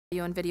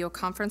audio and video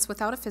conference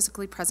without a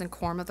physically present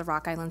quorum of the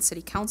Rock Island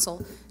City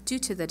Council due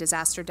to the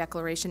disaster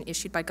declaration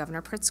issued by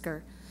Governor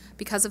Pritzker.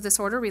 Because of this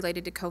order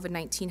related to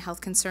COVID-19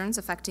 health concerns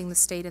affecting the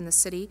state and the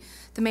city,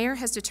 the mayor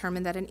has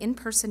determined that an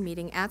in-person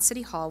meeting at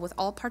City Hall with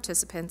all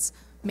participants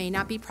may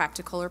not be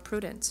practical or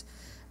prudent.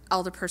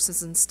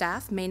 Alderpersons and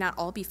staff may not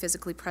all be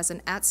physically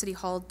present at City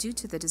Hall due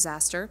to the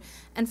disaster,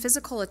 and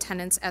physical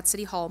attendance at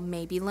City Hall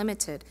may be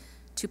limited.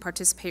 To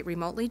participate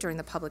remotely during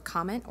the public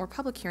comment or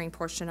public hearing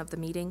portion of the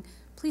meeting,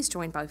 please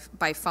join by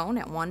phone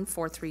at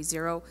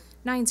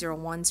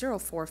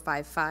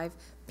 1-430-901-0455,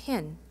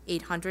 PIN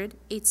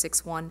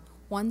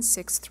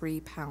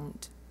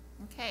 800-861-163#.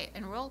 Okay,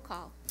 and roll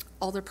call.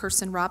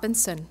 Alderperson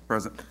Robinson.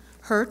 Present.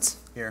 Hertz.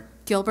 Here.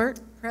 Gilbert.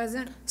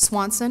 Present.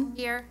 Swanson.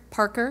 Here.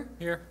 Parker.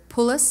 Here.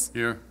 Poulos.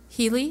 Here.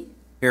 Healy.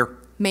 Here.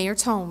 Mayor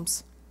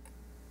Tomes.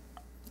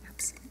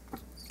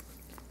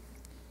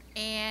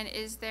 And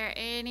is there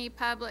any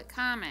public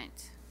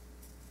comment?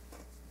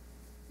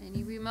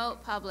 Any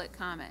remote public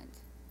comment?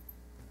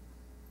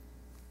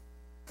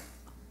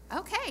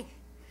 Okay,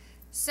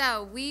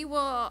 so we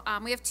will,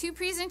 we have two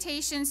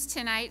presentations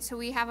tonight, so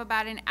we have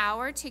about an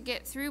hour to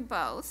get through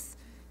both.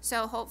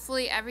 So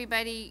hopefully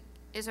everybody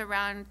is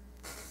around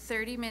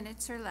 30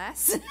 minutes or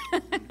less.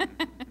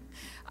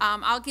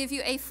 I'll give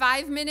you a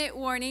 5-minute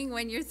warning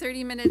when your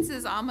 30 minutes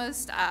is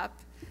almost up.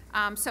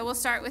 So we'll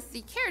start with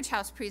the Carriage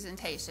House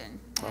presentation.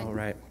 All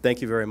right,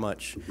 thank you very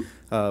much.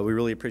 We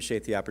really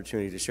appreciate the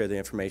opportunity to share the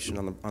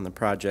information on the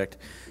project.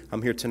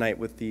 I'm here tonight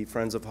with the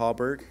Friends of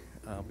Hallberg.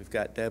 We've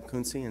got Deb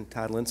Kunze and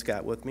Todd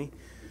Linscott with me.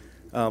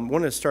 I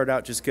wanted to start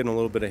out just getting a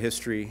little bit of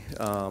history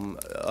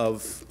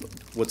of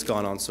what's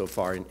gone on so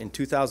far. In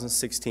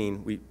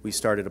 2016, we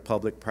started a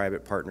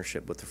public-private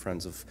partnership with the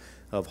Friends of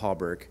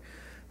Hallberg.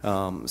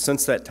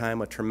 Since that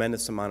time, a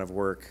tremendous amount of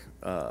work,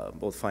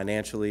 both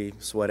financially,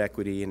 sweat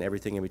equity, and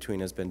everything in between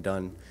has been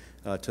done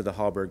to the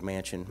Hallberg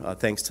Mansion,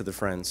 thanks to the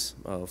Friends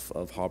of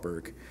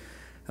Hallberg.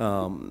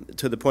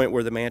 To the point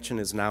where the mansion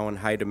is now in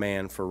high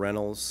demand for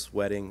rentals,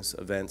 weddings,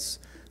 events.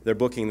 They're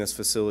booking this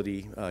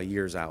facility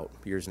years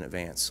in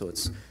advance. So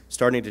it's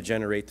starting to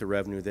generate the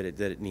revenue that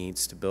it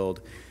needs to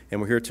build.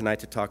 And we're here tonight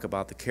to talk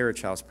about the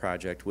Carriage House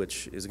project,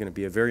 which is going to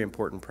be a very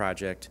important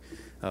project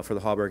for the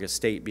Hallberg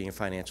estate being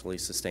financially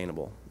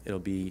sustainable. It'll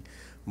be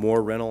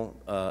more rental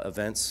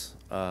events.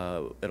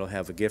 It'll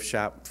have a gift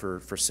shop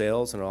for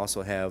sales, and it'll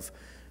also have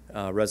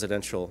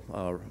residential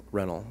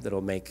rental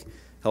that'll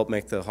help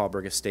make the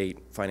Hallberg estate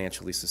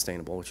financially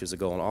sustainable, which is a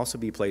goal, and also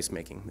be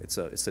placemaking.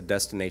 It's a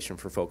destination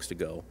for folks to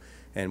go,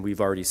 and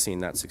we've already seen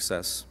that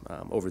success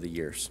over the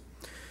years.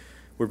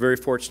 We're very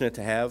fortunate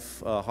to have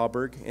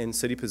Hallberg in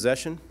city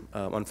possession.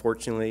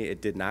 Unfortunately,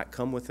 it did not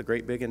come with a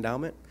great big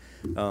endowment,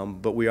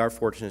 but we are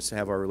fortunate to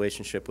have our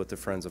relationship with the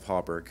Friends of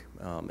Hallberg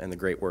and the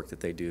great work that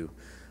they do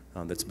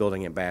that's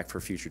building it back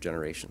for future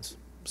generations.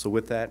 So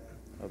with that,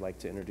 I'd like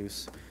to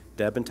introduce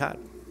Deb and Todd.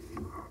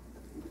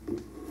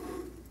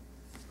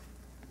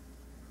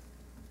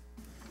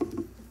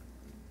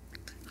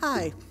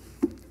 Hi,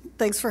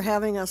 thanks for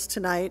having us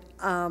tonight.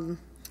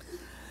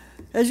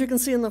 As you can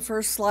see in the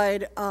first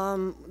slide,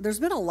 there's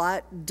been a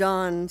lot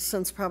done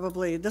since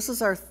this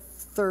is our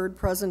third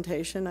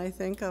presentation, I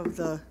think, of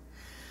the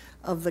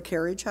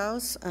Carriage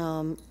House.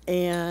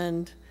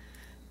 And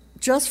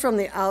just from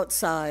the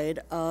outside,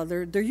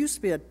 there used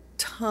to be a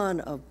ton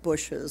of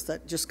bushes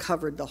that just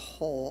covered the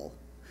whole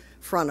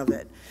front of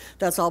it.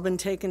 That's all been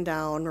taken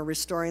down. We're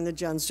restoring the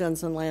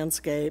Jensen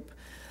landscape.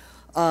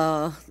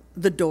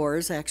 The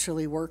doors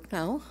actually work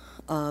now.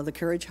 The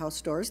Carriage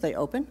House doors, they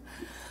open.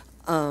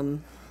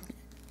 And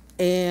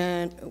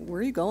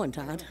where are you going,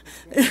 Todd?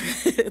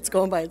 It's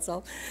going by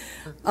itself.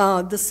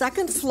 The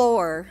second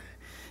floor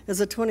is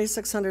a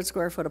 2,600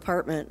 square foot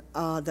apartment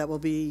that will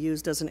be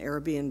used as an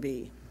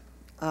Airbnb.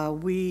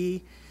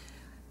 We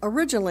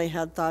originally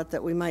had thought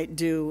that we might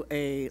do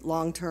a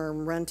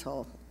long-term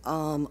rental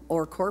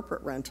or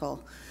corporate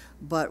rental,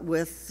 but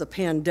with the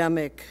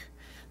pandemic,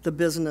 the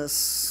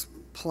business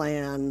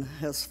plan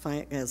has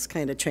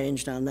kind of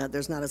changed on that.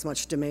 There's not as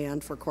much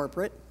demand for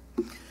corporate,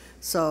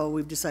 so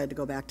we've decided to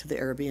go back to the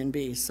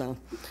Airbnb. So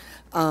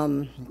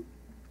I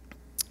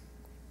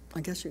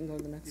guess you can go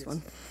to the next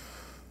one.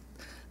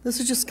 This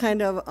is just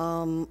kind of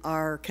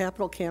our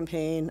capital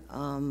campaign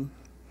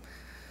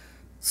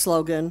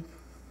slogan.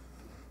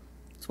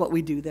 It's what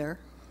we do there.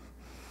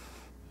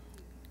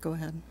 Go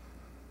ahead.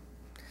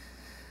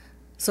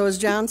 So as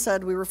John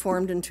said, we were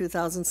formed in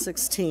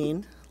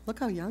 2016. Look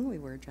how young we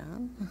were,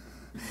 John.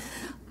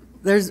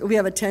 We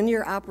have a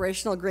 10-year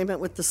operational agreement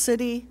with the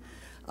city.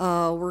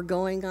 We're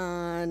going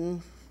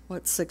on,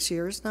 6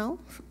 years now?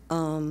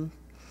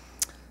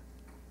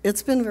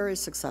 It's been very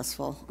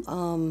successful.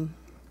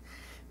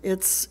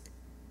 There's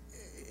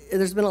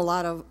been a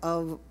lot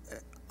of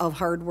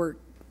hard work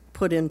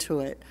put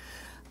into it.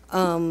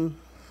 Our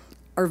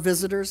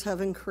visitors have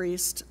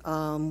increased.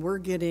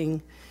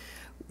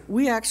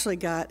 We actually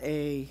got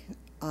a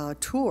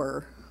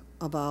tour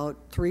about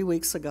 3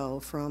 weeks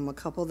ago from a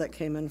couple that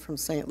came in from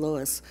St.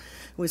 Louis.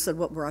 We said,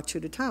 what brought you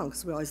to town?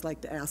 Because we always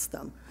like to ask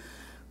them.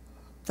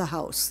 the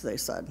house, they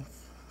said.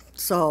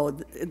 So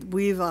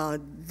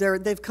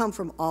they've come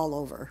from all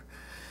over.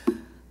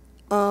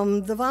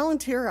 The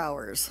volunteer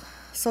hours.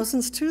 So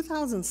since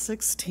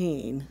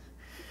 2016,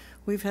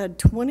 we've had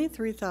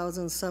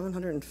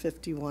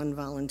 23,751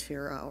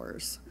 volunteer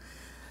hours.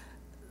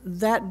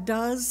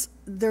 There's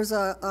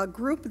a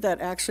group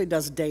that actually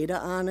does data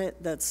on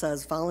it that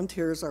says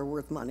volunteers are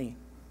worth money.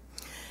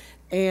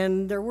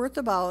 And they're worth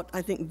about,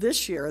 I think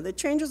this year, that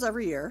changes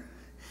every year.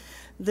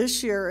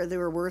 This year, they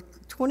were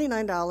worth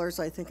 $29,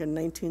 I think, and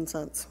 19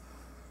 cents.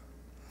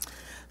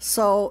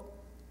 So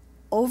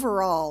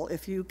overall,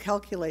 if you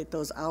calculate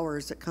those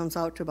hours, it comes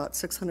out to about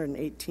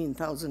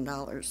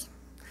 $618,000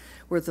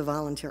 worth of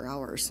volunteer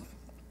hours.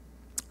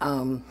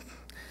 What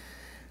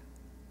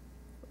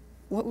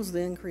was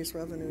the increased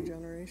revenue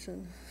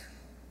generation?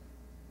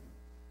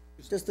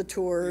 Just the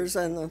tours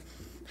and the,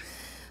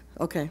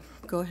 okay,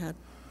 go ahead.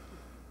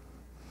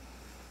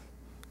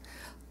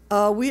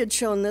 We had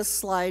shown this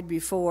slide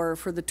before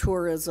for the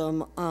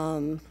tourism,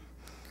 and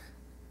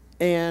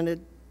it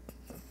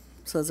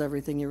says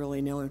everything you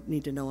really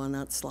need to know on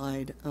that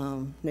slide.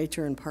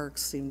 Nature and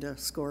parks seem to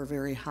score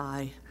very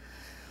high.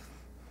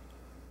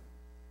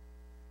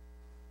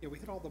 Yeah, we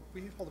hit all the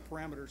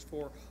parameters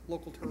for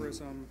local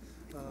tourism,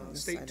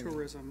 state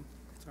tourism,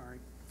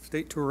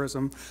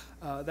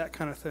 that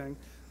kind of thing.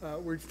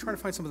 We're trying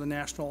to find some of the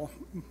national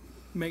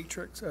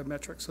metrics so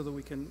that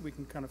we can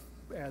kind of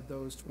add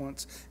those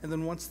once, and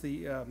then once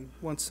the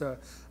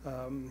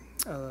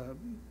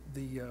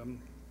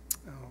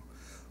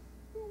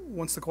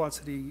Quad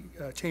City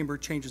Chamber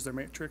changes their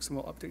matrix, and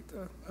we'll update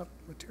the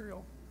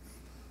material.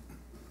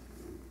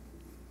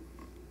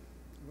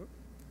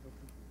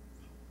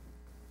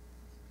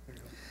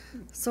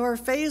 So our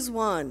phase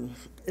one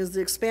is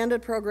the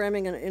expanded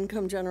programming and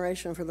income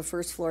generation for the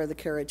first floor of the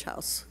Carriage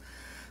House.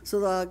 So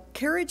the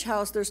Carriage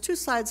House, there's two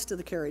sides to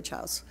the Carriage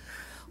House.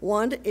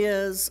 One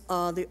is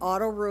the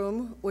auto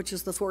room, which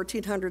is the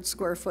 1,400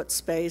 square foot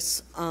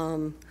space.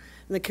 And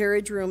the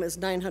carriage room is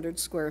 900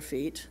 square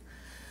feet.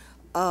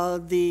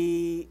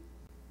 The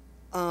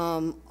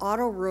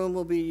auto room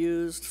will be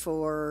used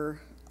for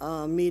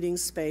meeting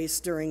space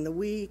during the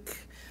week,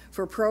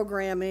 for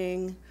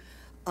programming,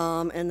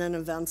 and then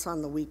events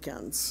on the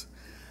weekends.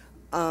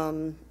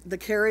 The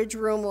carriage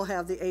room will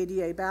have the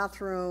ADA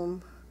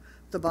bathroom,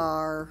 the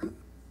bar,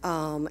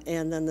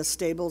 and then the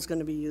stable is going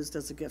to be used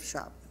as a gift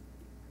shop.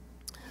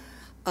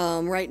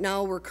 Right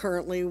now, we're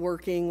currently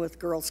working with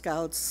Girl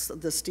Scouts,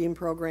 the STEAM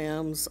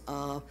programs.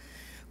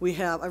 We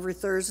have, every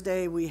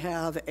Thursday, we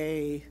have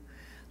a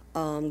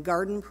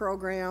garden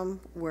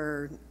program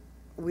where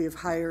we've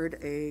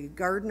hired a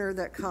gardener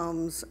that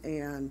comes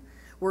and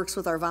works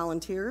with our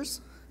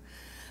volunteers.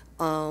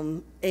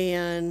 And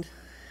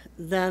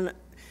then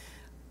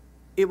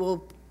it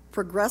will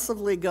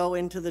progressively go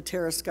into the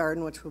terrace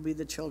garden, which will be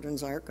the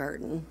children's art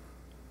garden.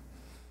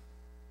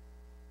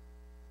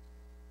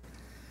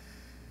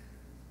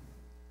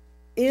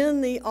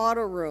 In the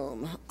auto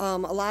room, a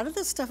lot of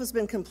this stuff has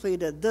been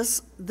completed.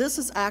 This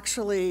is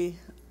actually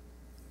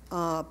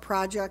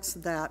projects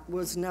that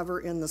was never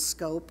in the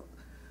scope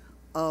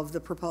of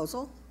the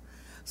proposal.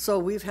 So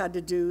we've had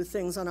to do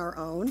things on our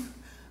own.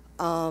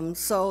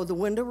 So the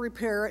window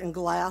repair and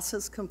glass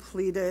is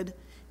completed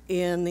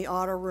in the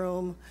auto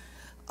room.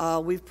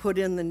 We've put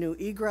in the new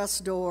egress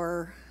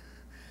door.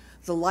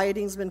 The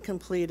lighting's been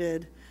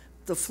completed.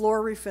 The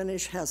floor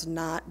refinish has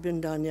not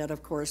been done yet,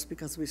 of course,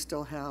 because we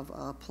still have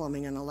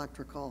plumbing and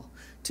electrical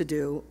to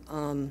do.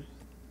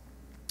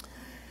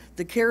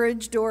 The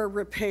carriage door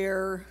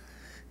repair,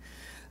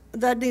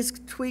 that needs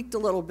tweaked a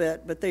little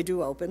bit, but they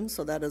do open,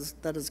 so that is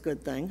a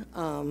good thing.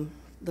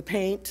 The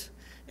paint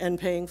and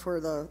paying for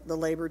the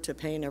labor to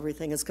paint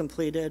everything is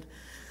completed.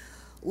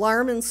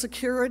 Alarm and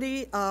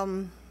security,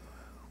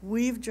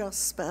 we've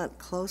just spent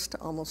close to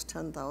almost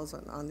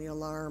 $10,000 on the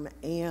alarm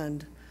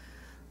and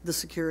the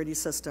security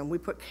system. We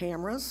put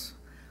cameras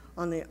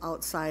on the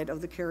outside of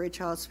the carriage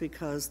house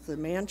because the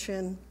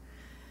mansion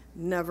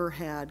never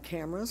had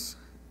cameras,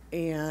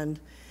 and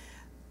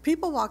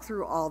people walk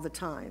through all the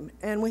time.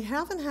 And we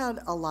haven't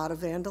had a lot of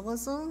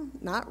vandalism,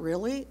 not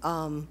really.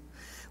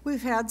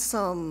 We've had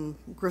some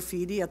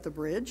graffiti at the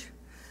bridge,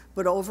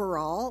 but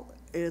overall,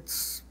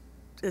 it's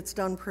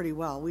done pretty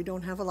well. We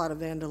don't have a lot of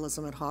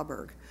vandalism at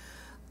Hauberg.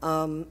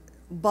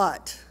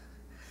 But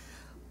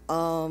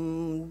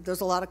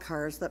there's a lot of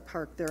cars that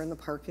park there in the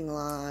parking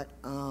lot.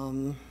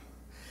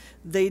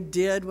 They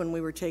did, when we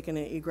were taking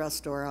an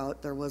egress door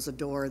out, there was a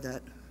door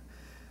that,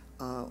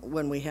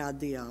 when we had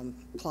the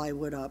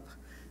plywood up,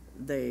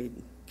 they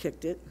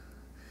kicked it.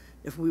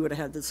 If we would have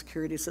had the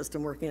security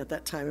system working at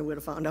that time, we would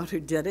have found out who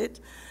did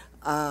it.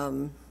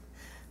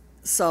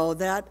 So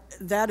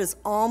that is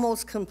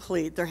almost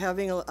complete. They're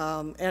having,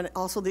 and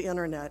also the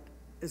internet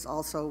is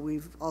also,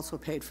 we've also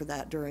paid for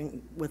that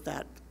with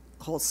that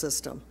whole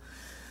system.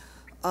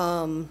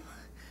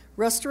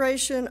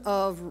 Restoration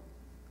of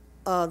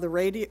the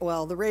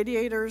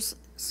radiators.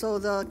 So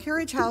the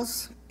carriage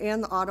house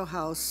and the auto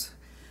house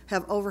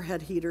have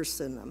overhead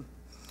heaters in them,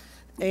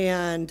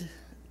 and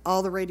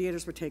all the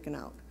radiators were taken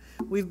out.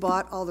 We've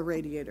bought all the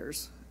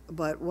radiators,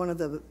 but one of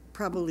the,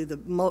 probably the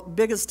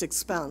biggest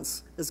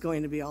expense is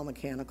going to be all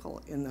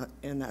mechanical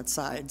in that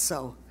side.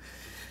 So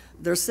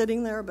they're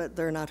sitting there, but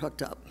they're not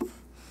hooked up.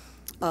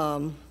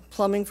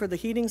 Plumbing for the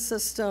heating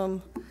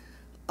system,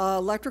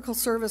 electrical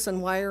service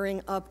and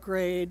wiring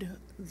upgrade.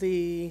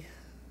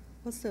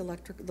 What's the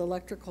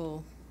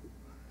electrical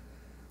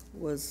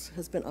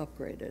has been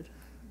upgraded.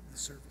 The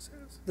service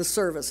has. The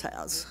service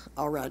has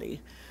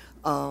already,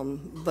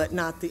 but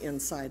not the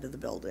inside of the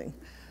building.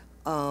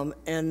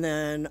 And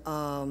then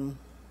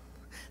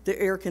the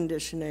air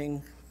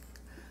conditioning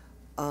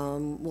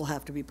will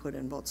have to be put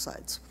in both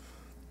sides.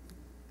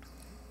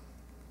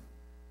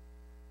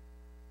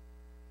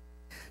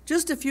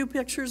 Just a few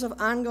pictures of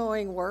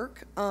ongoing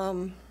work.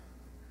 The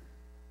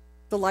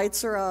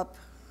lights are up.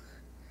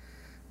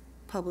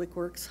 Public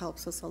Works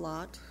helps us a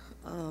lot.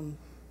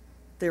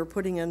 They're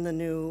putting in the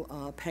new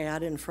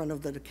pad in front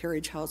of the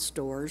carriage house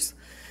doors.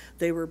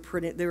 They were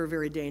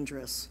very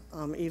dangerous.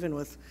 Even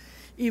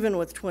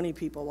with 20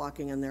 people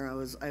walking in there,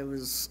 I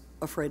was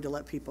afraid to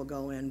let people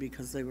go in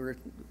because they were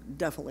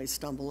definitely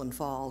stumble and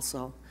fall.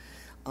 So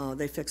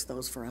they fixed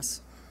those for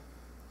us.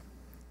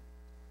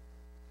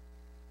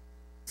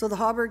 So the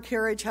Hauberg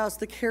Carriage House,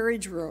 the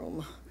carriage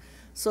room.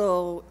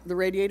 So the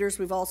radiators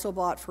we've also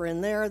bought for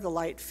in there. The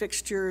light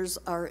fixtures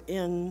are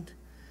in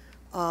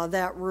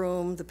that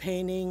room. The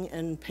painting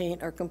and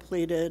paint are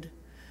completed.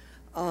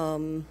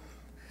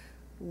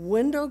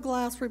 Window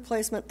glass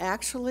replacement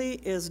actually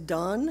is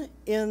done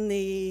in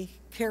the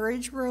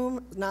carriage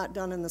room, not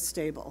done in the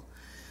stable.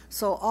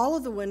 So all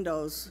of the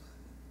windows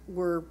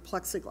were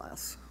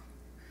plexiglass.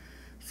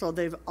 So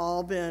they've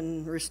all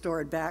been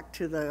restored back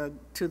to the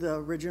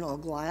original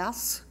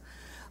glass.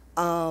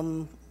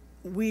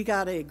 We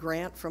got a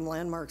grant from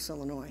Landmarks,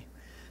 Illinois,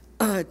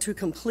 to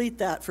complete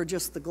that for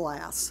just the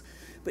glass.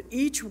 But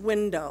each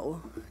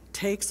window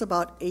takes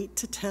about 8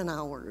 to 10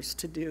 hours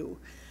to do,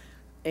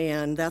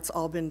 and that's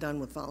all been done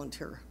with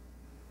volunteer.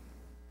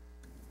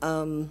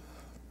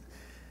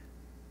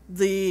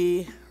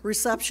 The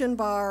reception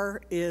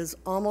bar is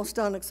almost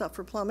done except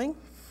for plumbing.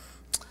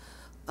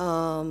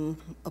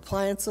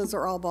 Appliances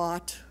are all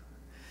bought.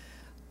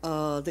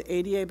 The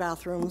ADA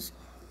bathrooms,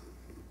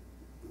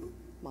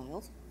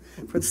 Miles,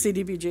 for the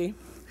CDBG,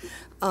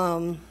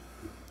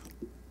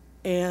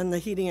 and the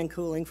heating and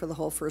cooling for the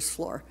whole first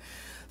floor.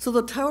 So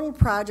the total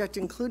project,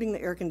 including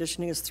the air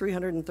conditioning, is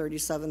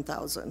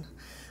 $337,000.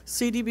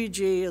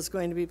 CDBG is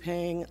going to be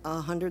paying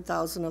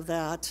 $100,000 of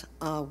that.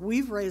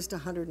 We've raised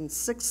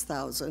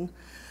 $106,000,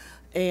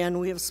 and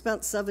we have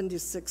spent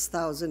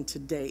 $76,000 to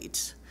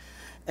date.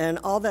 And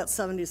all that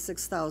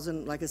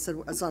 $76,000, like I said,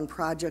 was on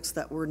projects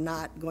that were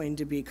not going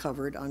to be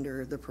covered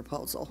under the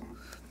proposal.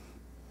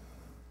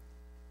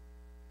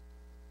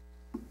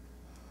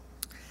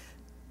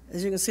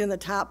 As you can see in the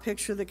top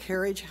picture, the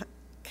carriage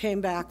came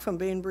back from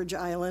Bainbridge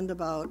Island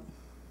about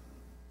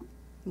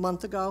a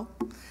month ago.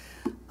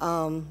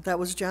 That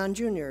was John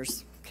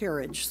Jr.'s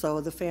carriage, so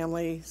the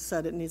family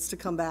said it needs to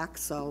come back.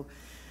 So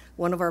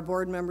one of our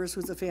board members,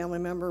 who's a family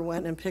member,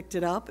 went and picked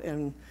it up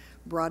and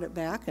brought it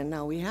back, and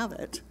now we have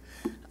it.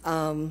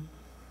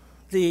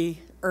 The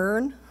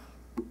urn,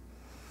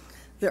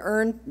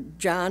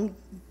 John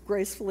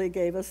gracefully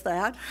gave us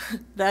that.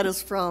 That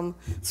is from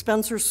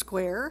Spencer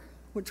Square,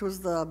 which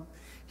was the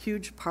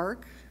huge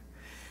park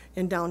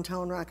in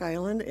downtown Rock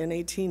Island in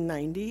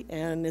 1890,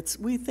 and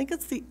we think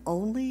it's the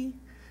only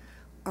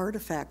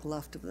artifact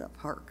left of that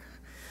park.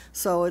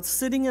 So it's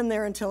sitting in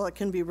there until it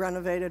can be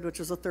renovated, which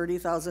is a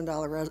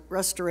 $30,000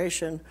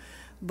 restoration,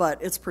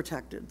 but it's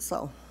protected,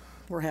 so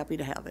we're happy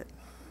to have it.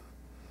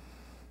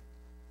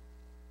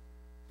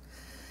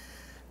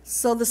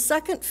 So the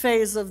second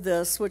phase of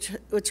this, which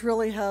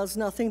really has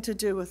nothing to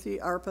do with the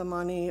ARPA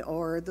money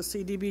or the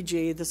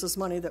CDBG, this is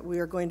money that we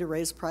are going to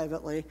raise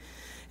privately,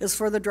 is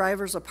for the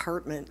driver's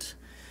apartment.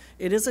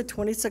 It is a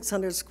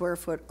 2,600 square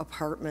foot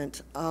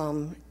apartment.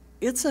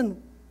 It's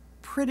in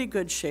pretty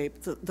good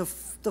shape. The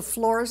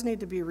floors need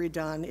to be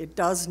redone. It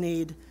does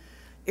need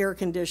air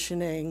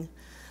conditioning,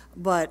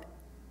 but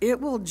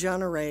it will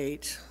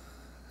generate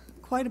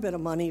quite a bit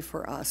of money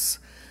for us.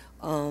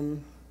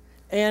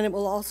 And it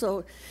will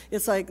also,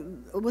 it's like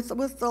with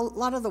a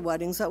lot of the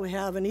weddings that we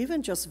have, and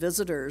even just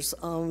visitors,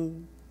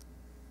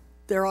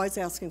 they're always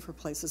asking for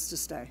places to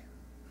stay.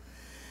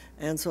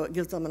 And so it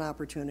gives them an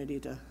opportunity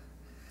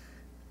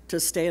to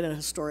stay at a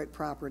historic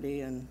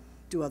property and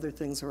do other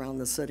things around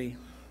the city.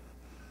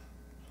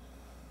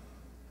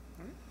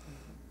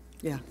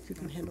 Yeah, you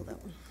can handle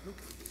that one.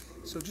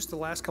 So just the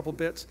last couple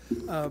bits.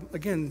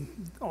 Again,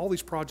 all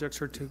these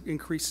projects are to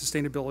increase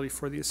sustainability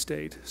for the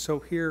estate. So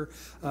here,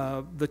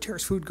 the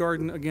Terrace Food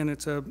Garden, again,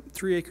 it's a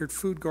 3-acre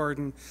food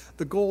garden.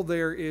 The goal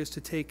there is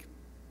to take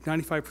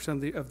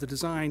 95% of the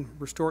design,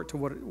 restore it to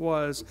what it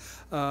was,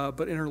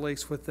 but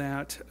interlace with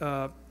that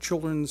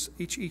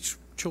each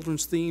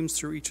children's themes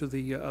through each of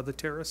the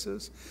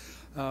terraces.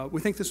 We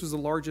think this was the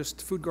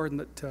largest food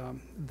garden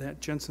that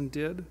Jensen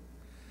did.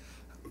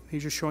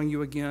 He's just showing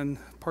you again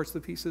parts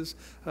of the pieces.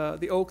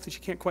 The oak that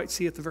you can't quite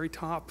see at the very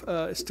top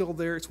is still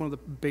there. It's one of the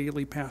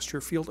Bailey pasture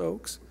field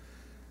oaks.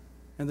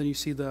 And then you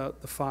see the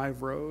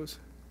 5 rows.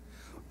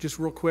 Just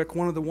real quick,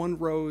 one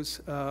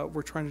rows,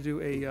 we're trying to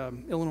do a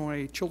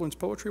Illinois children's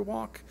poetry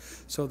walk.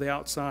 So the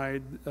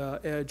outside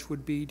edge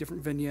would be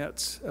different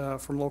vignettes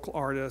from local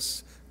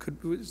artists.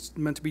 It's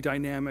meant to be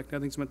dynamic.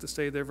 Nothing's meant to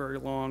stay there very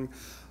long.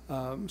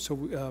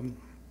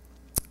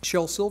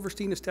 Shel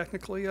Silverstein is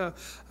technically an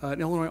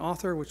Illinois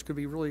author, which could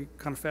be really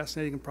kind of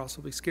fascinating and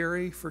possibly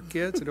scary for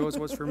kids. It always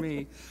was for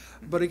me.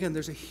 But again,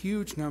 there's a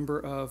huge number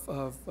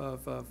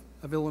of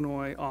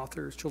Illinois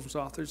authors, children's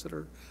authors that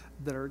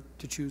are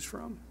to choose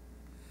from.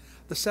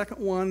 The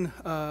second one,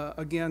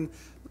 again,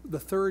 the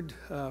third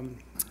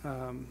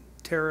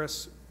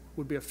terrace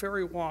would be a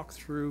ferry walk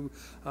through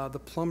the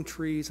plum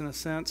trees in a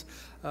sense.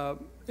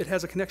 It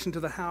has a connection to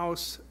the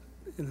house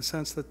in the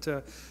sense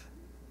that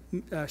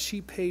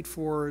she paid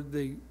for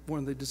one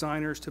of the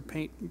designers to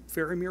paint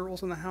ferry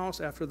murals in the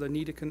house after the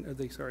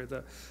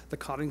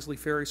Coddingsley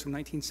ferries from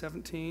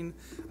 1917.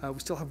 We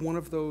still have one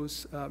of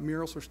those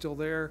murals are still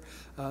there.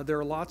 There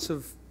are lots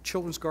of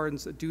children's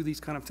gardens that do these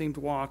kind of themed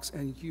walks,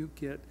 and you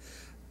get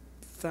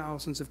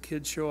thousands of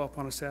kids show up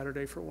on a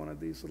Saturday for one of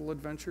these little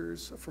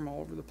adventures from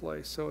all over the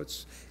place. So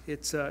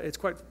it's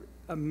quite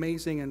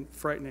amazing and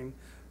frightening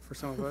for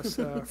some of us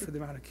for the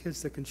amount of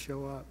kids that can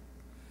show up.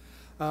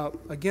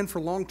 Again,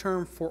 for long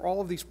term, for all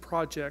of these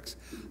projects,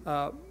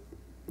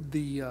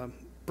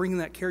 bringing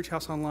that carriage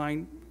house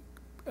online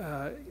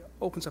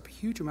opens up a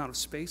huge amount of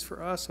space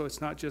for us, so it's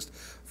not just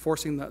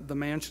forcing the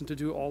mansion to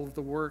do all of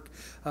the work.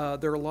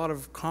 There are a lot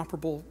of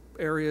comparable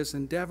areas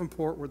in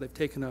Davenport where they've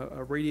taken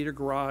a radiator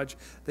garage.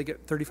 They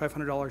get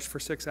 $3,500 for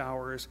 6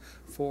 hours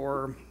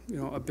for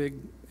a big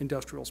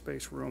industrial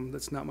space room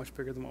that's not much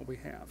bigger than what we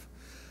have.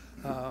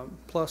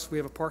 Plus, we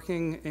have a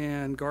parking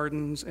and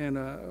gardens and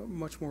a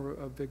much more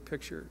a big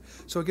picture.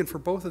 So again, for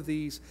both of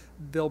these,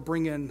 they'll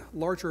bring in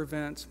larger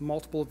events,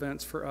 multiple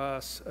events for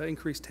us,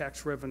 increased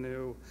tax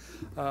revenue.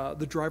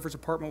 The driver's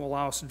apartment will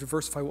allow us to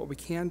diversify what we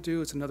can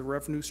do. It's another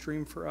revenue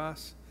stream for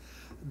us.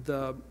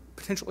 The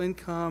potential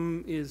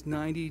income is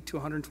 $90,000 to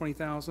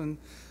 $120,000.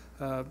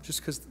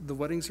 Just because the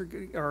weddings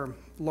are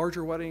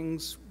larger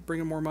weddings, bring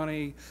in more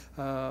money.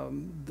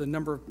 The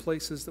number of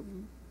places that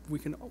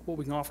what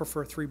we can offer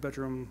for a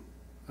 3-bedroom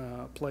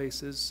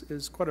place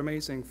is quite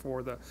amazing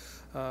for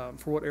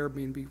what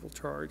Airbnb will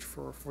charge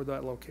for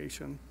that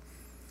location.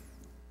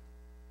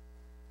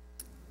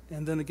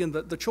 And then again,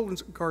 the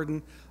children's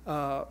garden,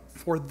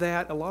 for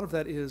that, a lot of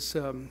that is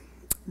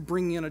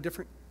bringing in a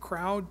different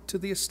crowd to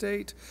the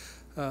estate.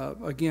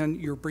 Again,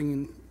 you're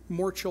bringing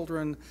more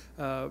children.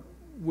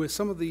 With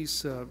some of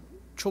these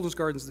children's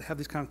gardens that have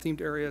these kind of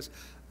themed areas,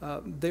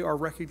 they are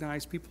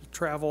recognized. People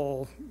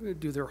travel,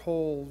 do their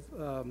whole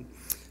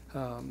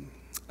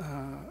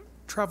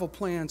travel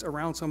plans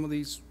around some of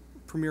these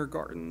premier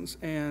gardens,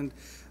 and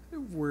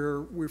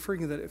we're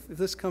figuring that if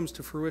this comes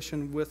to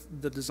fruition with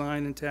the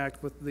design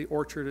intact, with the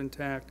orchard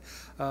intact,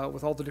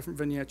 with all the different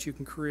vignettes you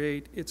can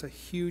create, it's a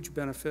huge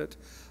benefit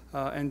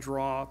and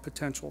draw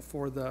potential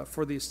for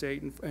the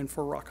estate and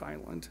for Rock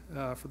Island,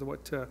 for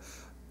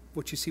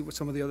what you see what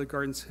some of the other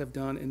gardens have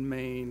done in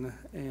Maine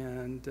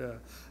and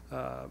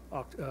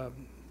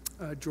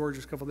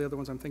Georgia's, a couple of the other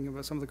ones I'm thinking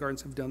about. Some of the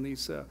gardens have done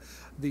these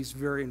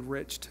very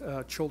enriched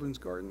children's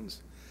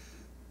gardens.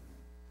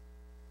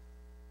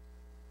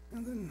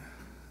 And then,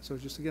 so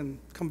just again,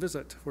 come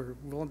visit. We're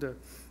willing to.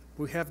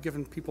 We have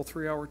given people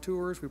 3-hour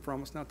tours. We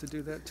promise not to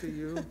do that to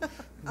you,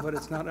 but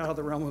it's not out of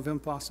the realm of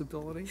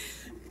impossibility.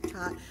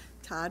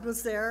 Todd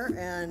was there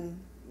and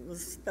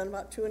spent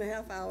about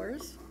 2.5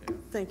 hours. Yeah.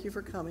 Thank you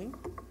for coming.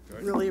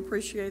 Good. Really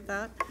appreciate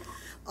that.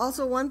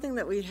 Also, one thing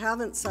that we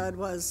haven't said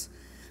was,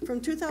 from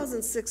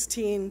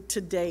 2016 to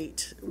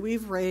date,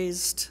 we've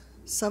raised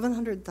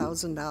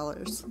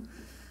 $700,000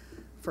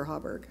 for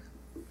Hauberg.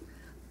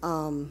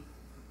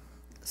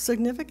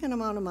 Significant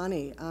amount of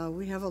money.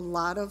 We have a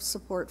lot of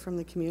support from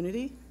the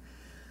community,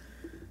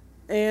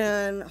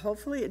 and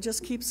hopefully it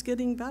just keeps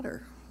getting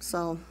better.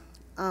 So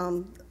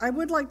I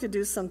would like to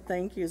do some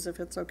thank yous if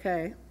it's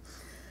okay.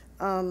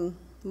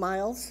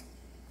 Miles,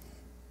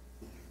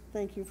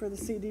 thank you for the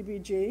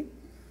CDBG.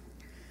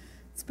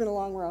 It's been a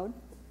long road,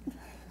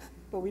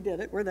 but we did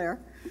it. We're there.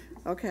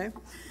 Okay.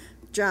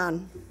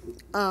 John,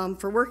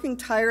 for working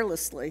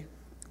tirelessly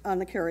on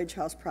the Carriage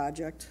House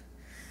project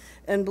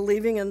and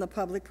believing in the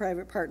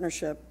public-private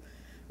partnership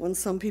when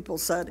some people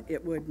said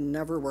it would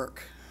never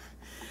work.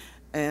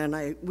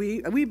 And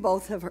we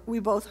both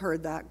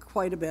heard that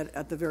quite a bit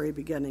at the very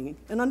beginning,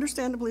 and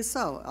understandably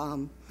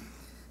so.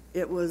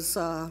 It was,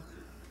 I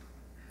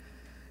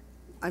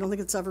don't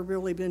think it's ever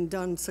really been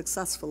done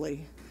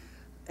successfully,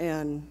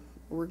 and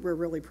we're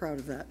really proud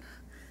of that.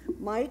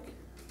 Mike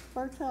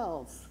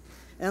Bartels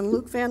and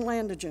Luke Van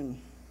Landegen,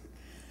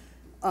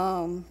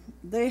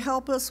 they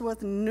help us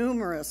with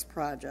numerous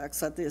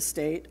projects at the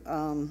estate.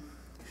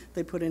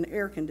 They put in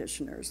air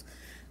conditioners.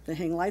 They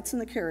hang lights in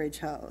the carriage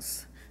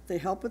house. They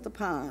help with the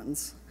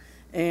ponds.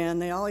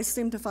 And they always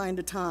seem to find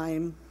a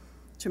time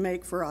to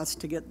make for us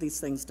to get these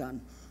things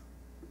done.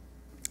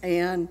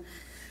 And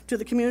to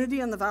the community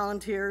and the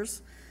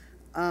volunteers,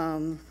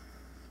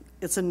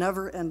 it's a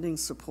never-ending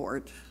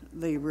support.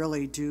 They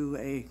really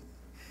do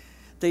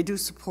they do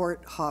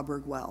support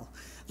Hauberg well.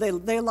 They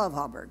love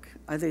Hauberg.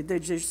 They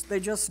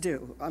just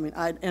do. I mean,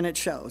 and it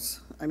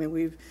shows. I mean,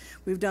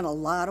 we've done a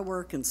lot of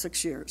work in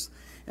 6 years,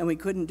 and we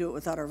couldn't do it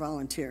without our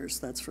volunteers,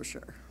 that's for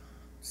sure.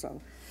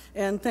 So,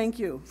 and thank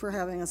you for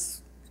having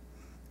us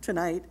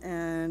tonight,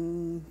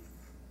 and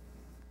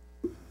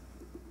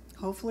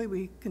hopefully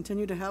we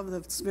continue to have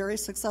this very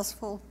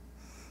successful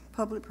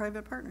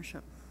public-private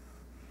partnership.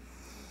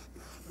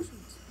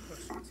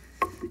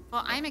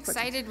 Well, I'm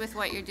excited with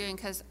what you're doing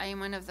because I am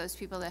one of those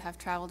people that have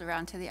traveled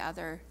around to the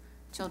other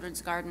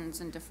children's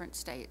gardens in different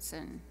states,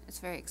 and it's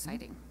very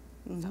exciting.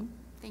 So,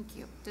 thank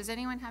you. Does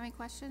anyone have any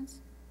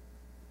questions?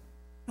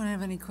 I don't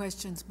have any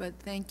questions, but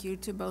thank you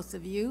to both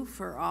of you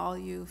for all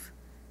you've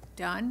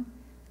done.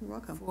 You're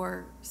welcome.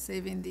 For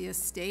saving the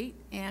estate,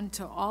 and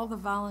to all the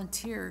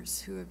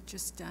volunteers who have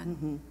just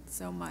done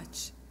so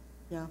much.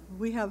 Yeah,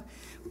 we have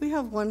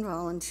one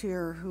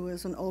volunteer who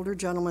is an older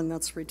gentleman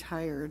that's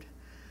retired.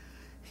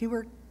 He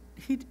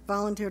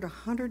volunteered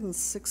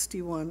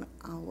 161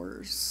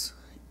 hours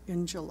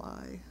in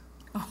July.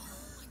 Oh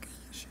my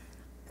gosh.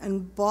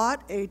 And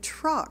bought a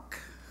truck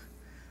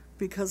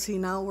because he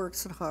now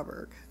works at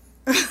Hauberg.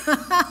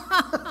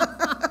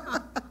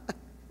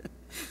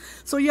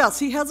 So yes,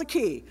 he has a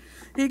key.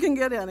 He can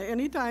get in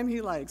anytime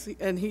he likes.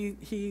 And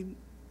he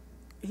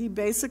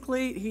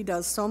basically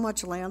does so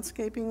much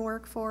landscaping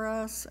work for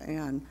us.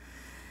 And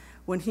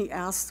when he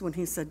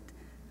said,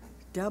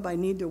 Deb, I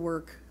need to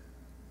work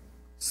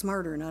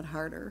smarter, not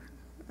harder.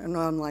 And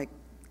I'm like,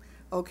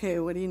 okay,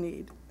 what do you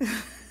need?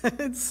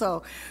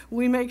 So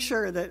we make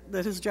sure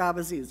that his job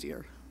is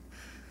easier.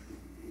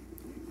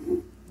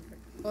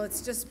 Well,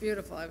 it's just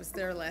beautiful. I was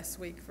there last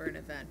week for an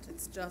event.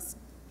 It's just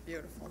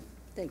beautiful.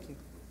 Thank you.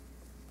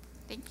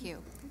 Thank you.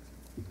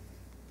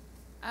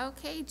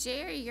 Okay,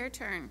 Jerry, your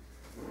turn.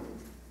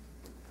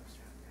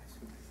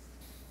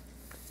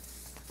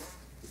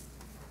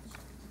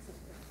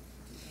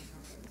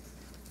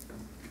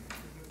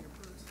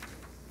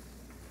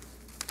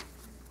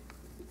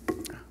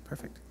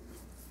 Perfect.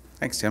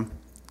 Thanks, Tim.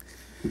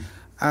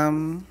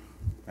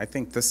 I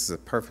think this is a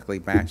perfectly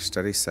matched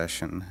study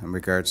session in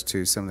regards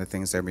to some of the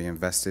things that are being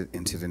invested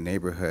into the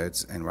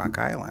neighborhoods in Rock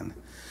Island.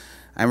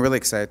 I'm really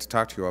excited to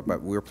talk to you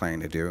about what we're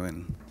planning to do,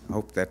 and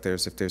hope that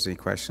if there's any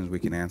questions, we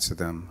can answer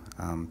them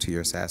to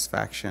your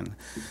satisfaction.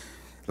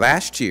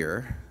 Last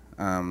year,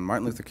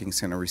 Martin Luther King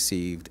Center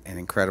received an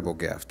incredible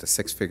gift, a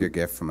six-figure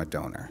gift from a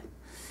donor.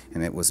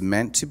 And it was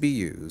meant to be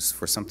used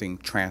for something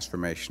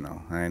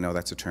transformational. And I know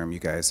that's a term you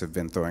guys have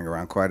been throwing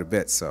around quite a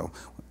bit, so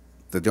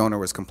the donor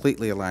was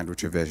completely aligned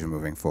with your vision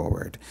moving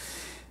forward.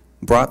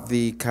 Brought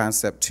the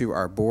concept to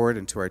our board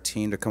and to our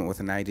team to come up with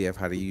an idea of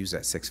how to use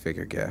that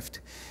six-figure gift.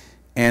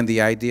 And the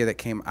idea that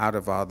came out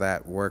of all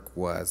that work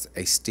was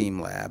a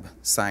STEAM lab,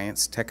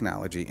 science,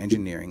 technology,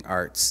 engineering,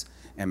 arts,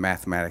 and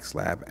mathematics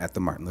lab at the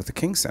Martin Luther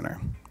King Center.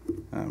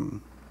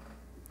 And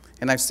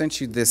I've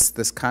sent you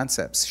this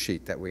concepts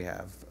sheet that we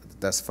have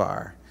thus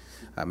far,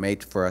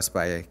 made for us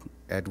by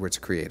Edwards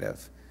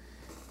Creative.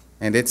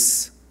 And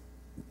it's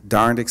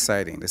darned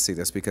exciting to see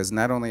this, because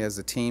not only has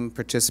the team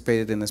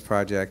participated in this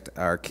project,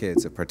 our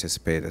kids have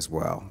participated as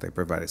well. They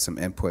provided some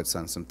inputs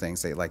on some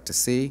things they'd like to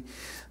see.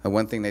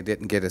 One thing they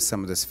didn't get is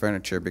some of this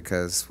furniture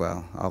because,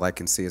 well, all I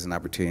can see is an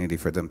opportunity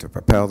for them to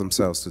propel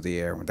themselves through the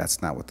air, and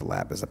that's not what the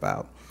lab is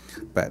about.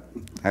 But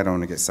I don't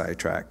want to get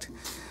sidetracked.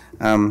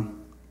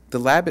 The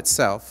lab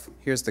itself,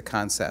 here's the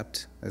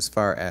concept as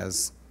far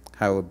as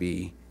how it will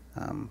be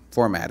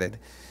formatted.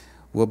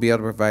 We'll be able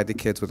to provide the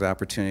kids with the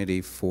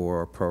opportunity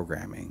for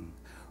programming,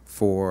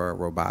 for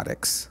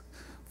robotics,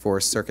 for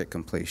circuit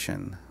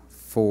completion,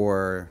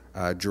 for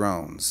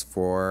drones,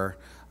 for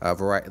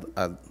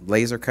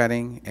laser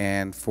cutting,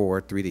 and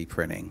for 3D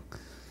printing.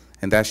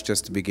 And that's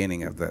just the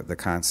beginning of the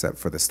concept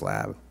for this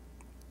lab.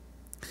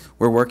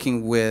 We're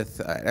working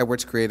with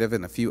Edwards Creative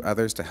and a few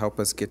others to help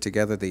us get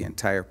together the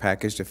entire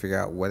package to figure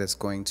out what it's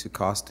going to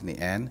cost in the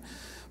end.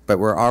 But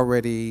we're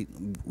already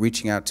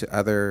reaching out to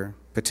other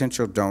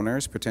potential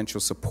donors, potential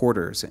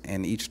supporters,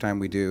 and each time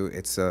we do,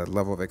 it's a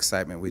level of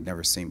excitement we've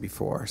never seen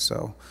before.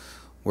 So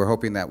we're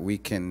hoping that we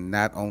can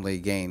not only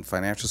gain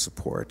financial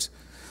support,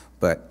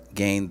 but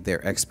gain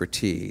their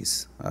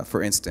expertise.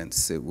 For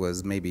instance, it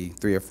was maybe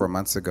 3 or 4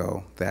 months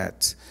ago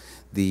that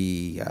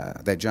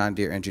that John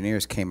Deere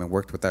engineers came and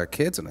worked with our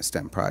kids on a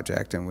STEM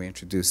project, and we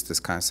introduced this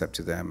concept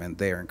to them, and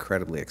they are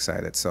incredibly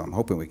excited. So I'm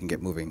hoping we can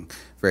get moving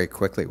very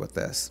quickly with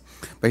this.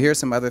 But here's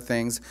some other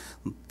things.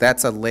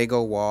 That's a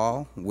Lego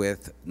wall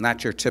with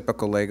not your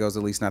typical Legos,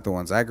 at least not the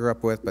ones I grew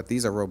up with, but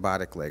these are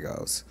robotic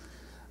Legos.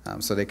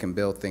 So they can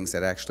build things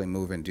that actually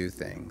move and do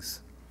things.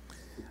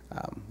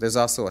 There's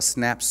also a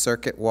snap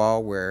circuit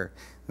wall where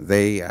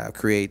they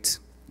create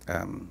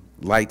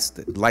lights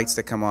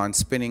that come on,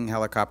 spinning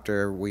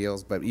helicopter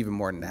wheels, but even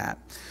more than that.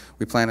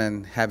 We plan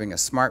on having a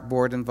smart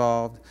board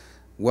involved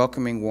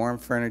welcoming, warm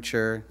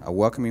furniture, a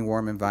welcoming,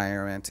 warm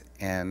environment,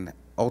 and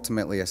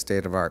ultimately a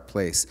state-of-the-art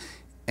place.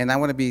 And I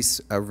want to be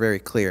very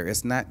clear,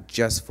 it's not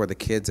just for the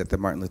kids at the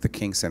Martin Luther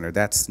King Center.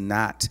 That's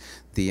not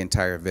the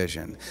entire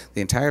vision.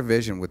 The entire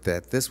vision with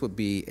that, this would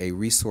be a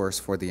resource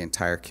for the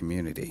entire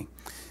community.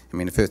 I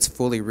mean, if it's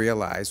fully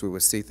realized, we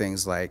would see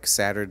things like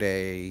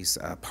Saturdays,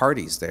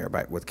 parties there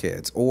with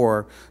kids,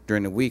 or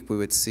during the week we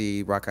would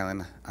see Rock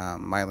Island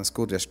Milan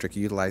School District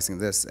utilizing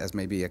this as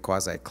maybe a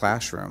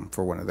quasi-classroom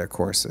for one of their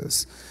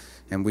courses,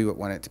 and we would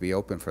want it to be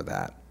open for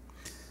that.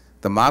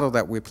 The model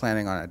that we're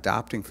planning on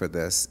adopting for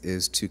this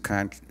is to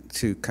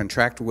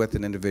contract with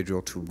an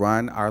individual to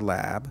run our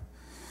lab,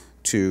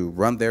 to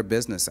run their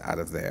business out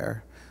of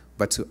there,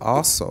 but to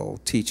also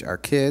teach our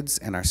kids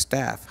and our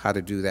staff how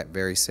to do that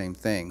very same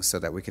thing so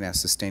that we can have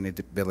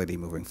sustainability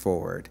moving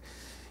forward.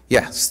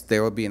 Yes,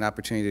 there will be an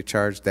opportunity to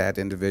charge that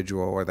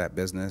individual or that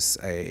business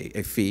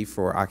a fee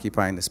for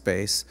occupying the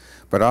space,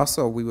 but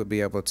also we would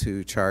be able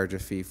to charge a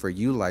fee for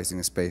utilizing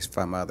the space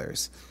from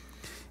others.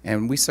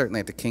 And we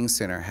certainly at the King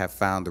Center have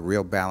found the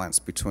real balance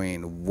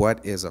between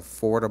what is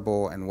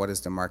affordable and what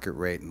is the market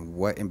rate and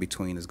what in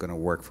between is going to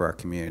work for our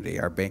community.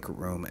 Our banquet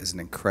room is an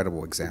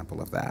incredible example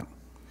of that.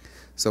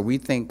 So we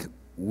think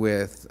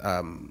with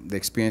the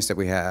experience that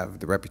we have,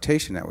 the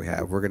reputation that we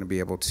have, we're going to be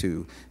able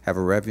to have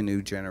a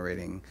revenue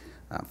generating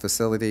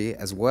facility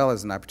as well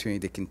as an opportunity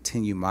to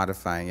continue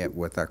modifying it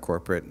with our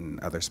corporate and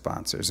other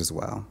sponsors as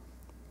well.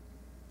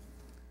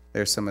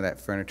 There's some of that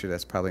furniture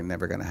that's probably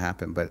never going to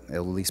happen, but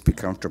it'll at least be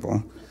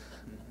comfortable.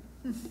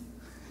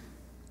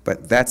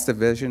 But that's the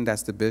vision,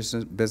 that's the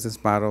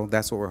business model,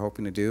 that's what we're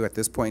hoping to do. At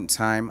this point in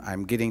time,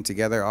 I'm getting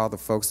together all the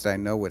folks that I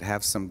know would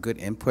have some good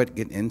input,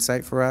 good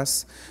insight for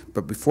us.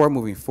 But before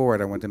moving forward,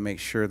 I want to make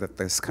sure that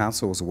this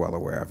council is well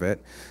aware of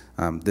it.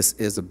 This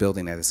is a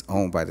building that is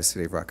owned by the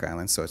City of Rock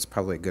Island, so it's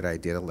probably a good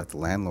idea to let the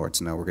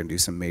landlords know we're going to do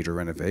some major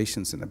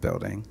renovations in the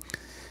building.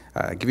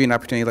 Give you an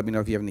opportunity to let me know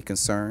if you have any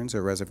concerns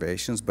or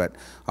reservations, but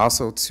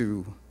also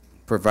to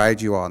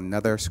provide you all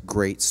another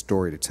great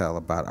story to tell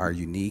about our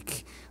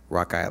unique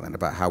Rock Island,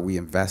 about how we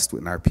invest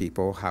in our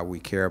people, how we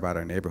care about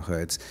our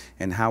neighborhoods,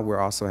 and how we're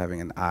also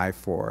having an eye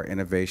for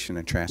innovation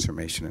and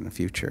transformation in the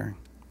future.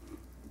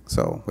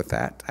 So with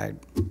that, I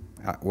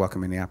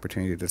welcome any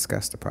opportunity to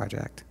discuss the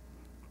project.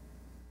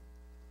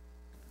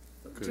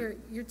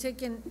 You're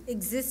taking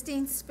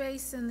existing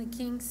space in the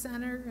King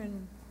Center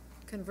and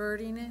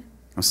converting it?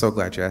 I'm so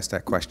glad you asked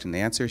that question.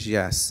 The answer is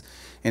yes,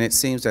 and it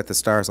seems that the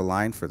stars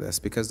align for this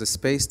because the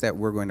space that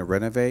we're going to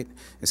renovate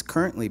is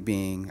currently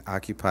being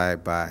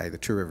occupied by the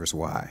Two Rivers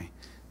Y.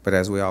 But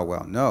as we all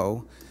well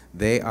know,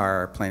 they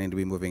are planning to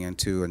be moving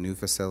into a new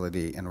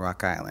facility in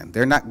Rock Island.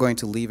 They're not going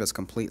to leave us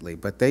completely,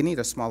 but they need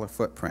a smaller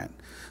footprint.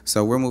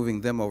 So we're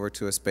moving them over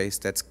to a space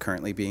that's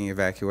currently being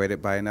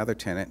evacuated by another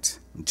tenant,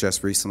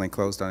 just recently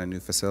closed on a new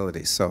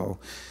facility. So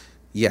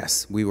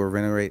yes, we will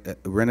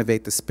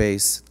renovate the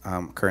space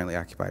currently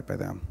occupied by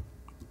them.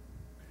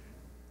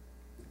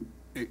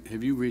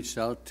 Have you reached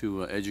out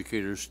to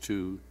educators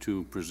to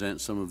present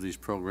some of these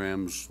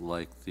programs,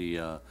 like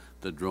the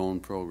drone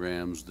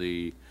programs,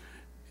 the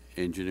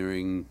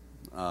engineering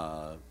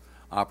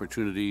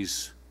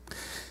opportunities?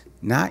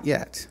 Not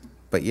yet,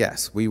 but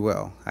yes, we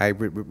will. I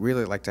would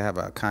really like to have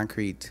a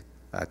concrete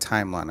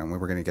timeline on when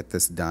we're going to get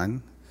this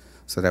done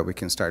so that we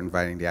can start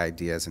inviting the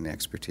ideas and the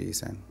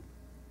expertise in.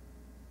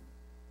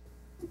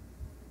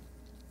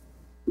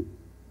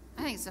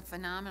 I think it's a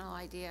phenomenal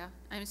idea.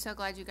 I'm so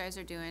glad you guys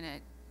are doing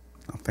it.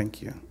 Oh,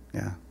 thank you.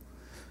 Yeah.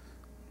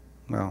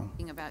 Well,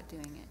 Thinking about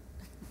doing it.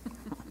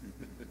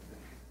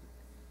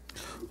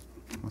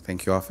 well,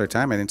 thank you all for your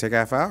time. I didn't take a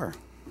half hour.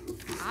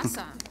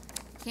 Awesome.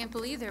 Can't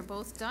believe they're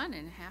both done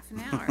in half an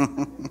hour.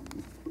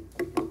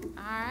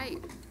 All right.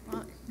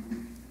 Well,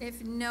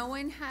 if no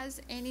one has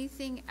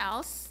anything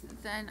else,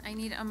 then I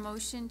need a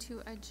motion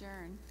to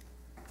adjourn.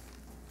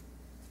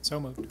 So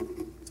moved.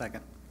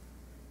 Second.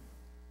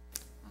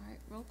 All right,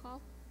 roll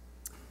call.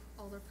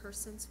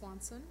 Alderperson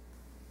Swanson.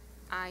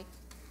 Aye.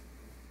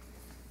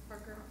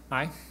 Parker.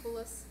 Aye.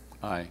 Poulos.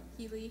 Aye.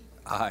 Healy.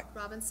 Aye.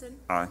 Robinson.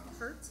 Aye.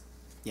 Hurt.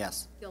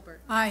 Yes.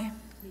 Gilbert. Aye.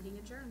 Meeting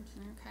adjourned.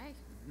 Okay.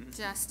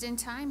 Just in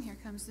time. Here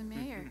comes the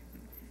mayor.